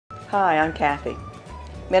Hi, I'm Kathy.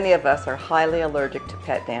 Many of us are highly allergic to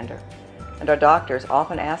pet dander, and our doctors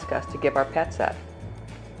often ask us to give our pets up.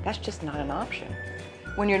 That's just not an option.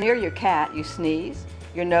 When you're near your cat, you sneeze,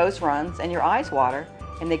 your nose runs, and your eyes water,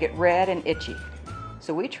 and they get red and itchy.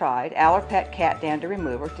 So we tried Allerpet cat dander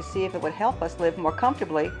remover to see if it would help us live more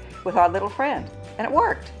comfortably with our little friend, and it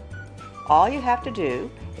worked. All you have to do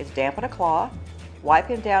is dampen a cloth, wipe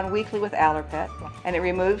him down weekly with Allerpet, and it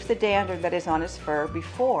removes the dander that is on his fur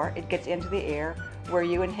before it gets into the air where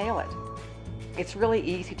you inhale it. It's really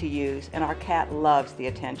easy to use, and our cat loves the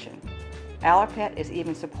attention. Allerpet is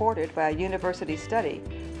even supported by a university study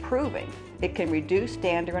proving it can reduce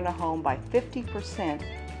dander in a home by 50%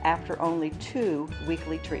 after only 2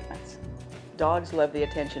 weekly treatments. Dogs love the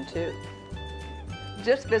attention too.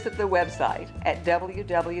 Just visit the website at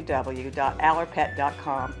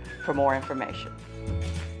www.allerpet.com for more information.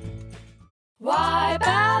 Wipe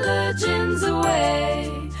allergens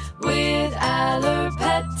away.